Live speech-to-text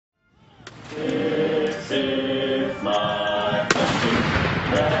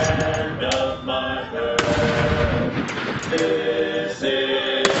This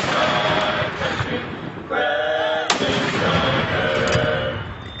is my country, presence on earth.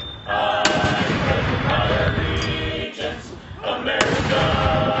 I pledge my allegiance, America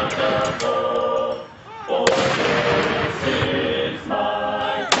the whole. For this is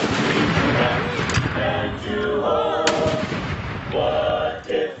my country to love and to hold. What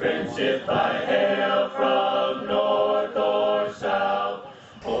difference if I hail from north or south?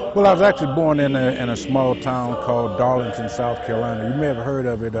 Well, I was actually born in a small town called Darlington, South Carolina. You may have heard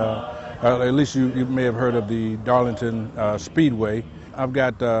of it, at least you may have heard of the Darlington Speedway. I've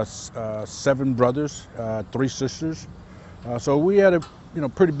got 7 brothers, 3 sisters. So we had a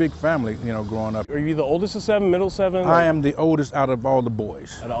pretty big family, growing up. Are you the oldest of 7, middle 7? I am the oldest out of all the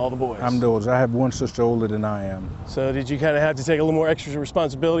boys. Out of all the boys? I'm the oldest. I have 1 sister older than I am. So did you kind of have to take a little more extra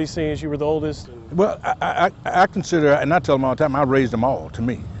responsibility seeing as you were the oldest? Well, I consider, and I tell them all the time, I raised them all, to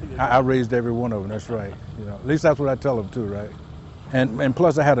me. I raised every one of them, that's right. At least that's what I tell them too, right? And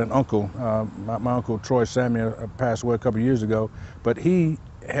plus I had an uncle, my uncle Troy Samuel passed away a couple of years ago, but he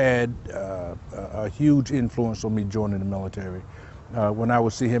had a huge influence on me joining the military. When I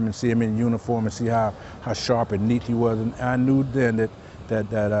would see him in uniform and see how sharp and neat he was, and I knew then that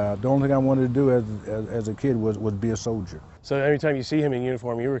the only thing I wanted to do as a kid was be a soldier. So every time you see him in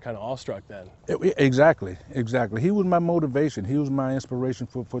uniform, you were kind of awestruck then? Exactly. He was my motivation. He was my inspiration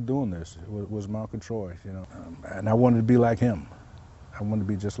for doing this. Was my Uncle Troy, and I wanted to be like him. I wanted to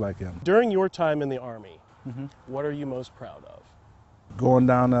be just like him. During your time in the Army, what are you most proud of? Going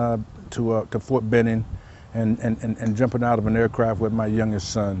down to Fort Benning and jumping out of an aircraft with my youngest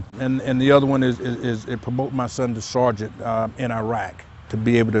son. And the other one is promote my son to sergeant in Iraq. To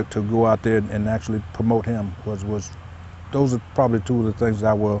be able to go out there and actually promote him those are probably 2 of the things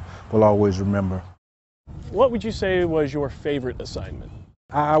I will always remember. What would you say was your favorite assignment?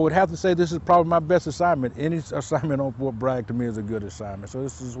 I would have to say this is probably my best assignment. Any assignment on Fort Bragg to me is a good assignment. So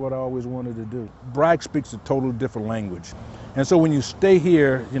this is what I always wanted to do. Bragg speaks a totally different language. And so when you stay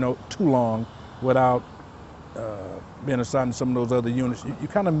here, too long without being assigned to some of those other units, you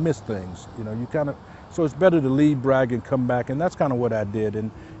kind of miss things, so it's better to leave Bragg and come back, and that's kind of what I did,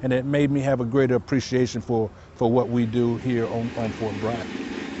 and it made me have a greater appreciation for what we do here on Fort Bragg.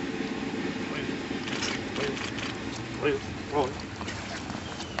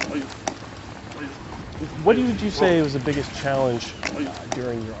 What would you say was the biggest challenge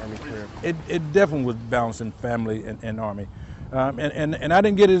during your Army career? It definitely was balancing family and Army, and I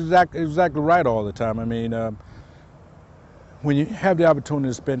didn't get it exactly right all the time. I mean, when you have the opportunity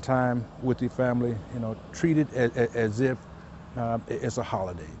to spend time with your family, treat it as if it's a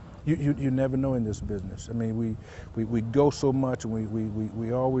holiday. You never know in this business. I mean, we go so much, and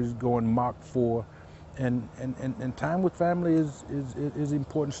we always go in Mach 4, and time with family is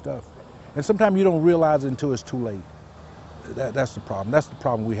important stuff. And sometimes you don't realize it until it's too late. That's the problem. That's the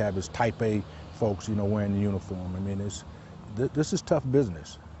problem we have as Type A folks, wearing the uniform. I mean, this is tough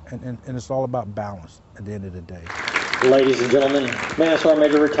business, and it's all about balance at the end of the day. Ladies and gentlemen, Master Sergeant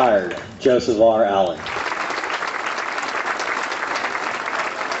Major retired, Joseph R. Allen.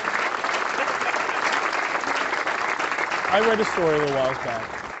 I read a story a little while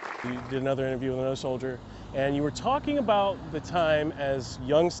back. You did another interview with another soldier, and you were talking about the time as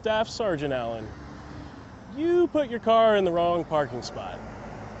young Staff Sergeant Allen, you put your car in the wrong parking spot.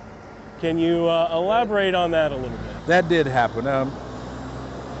 Can you elaborate on that a little bit? That did happen.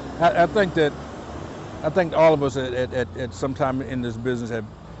 I think all of us at some time in this business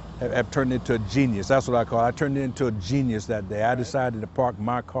have turned into a genius. That's what I call it. I turned into a genius that day. I decided to park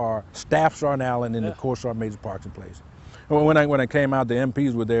my car, Staff Sergeant Allen, in the Corps Sergeant Major parking place. When I came out, the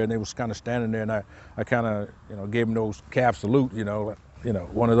MPs were there, and they was kind of standing there, and I kind of gave them those calf salute,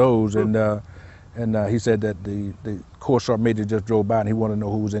 one of those, and he said that the Corps Sergeant Major just drove by, and he wanted to know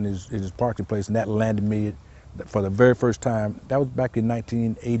who was in his parking place, and that landed me for the very first time. That was back in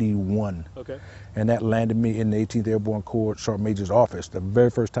 1981. Okay. And that landed me in the 18th Airborne Corps Sergeant Major's office, the very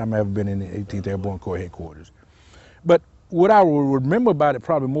first time I ever been in the 18th Airborne Corps headquarters. But what I will remember about it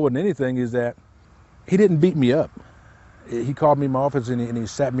probably more than anything is that he didn't beat me up. He called me in my office, and he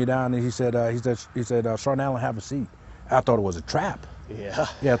sat me down, and he said, Sergeant Allen, have a seat. I thought it was a trap. Yeah.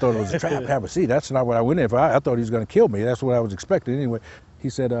 Yeah, I thought it was a trap. Have a seat. That's not what I went in for. I thought he was going to kill me. That's what I was expecting anyway. He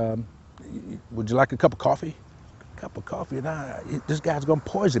said, would you like a cup of coffee? Cup of coffee, and this guy's gonna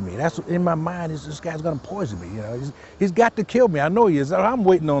poison me. That's in my mind, is this guy's gonna poison me. He's got to kill me. I know he is. I'm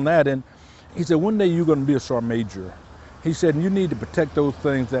waiting on that. And he said, one day you're gonna be a sergeant major. He said, you need to protect those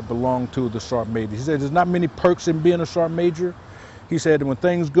things that belong to the sergeant major. He said, there's not many perks in being a sergeant major. He said, when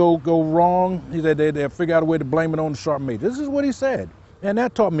things go wrong, he said they'll figure out a way to blame it on the sergeant major. This is what he said. And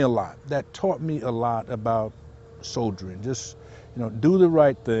that taught me a lot. That taught me a lot about soldiering. Just, do the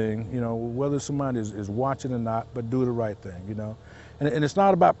right thing, whether somebody is watching or not, but do the right thing, And it's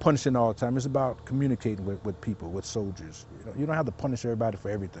not about punishing all the time. It's about communicating with people, with soldiers. You don't have to punish everybody for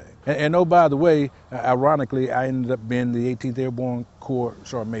everything. And oh, by the way, ironically, I ended up being the 18th Airborne Corps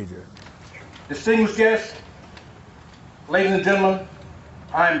Sergeant Major. Distinguished guests, ladies and gentlemen,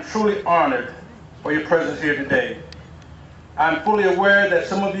 I am truly honored for your presence here today. I'm fully aware that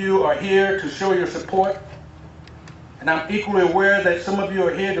some of you are here to show your support, and I'm equally aware that some of you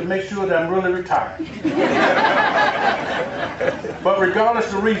are here to make sure that I'm really retired. But regardless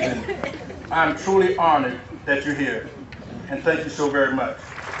of the reason, I'm truly honored that you're here, and thank you so very much.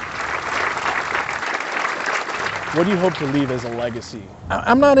 What do you hope to leave as a legacy?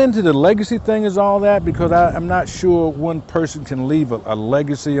 I'm not into the legacy thing as all that, because I'm not sure one person can leave a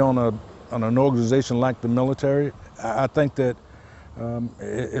legacy on an organization like the military. I think that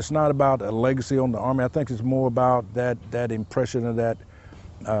it's not about a legacy on the Army. I think it's more about that impression of that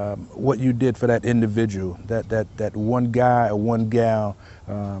what you did for that individual, that one guy or one gal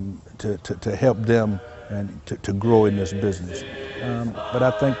to help them and to grow in this business. But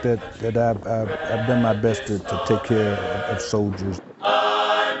I think that I've done my best to take care of soldiers.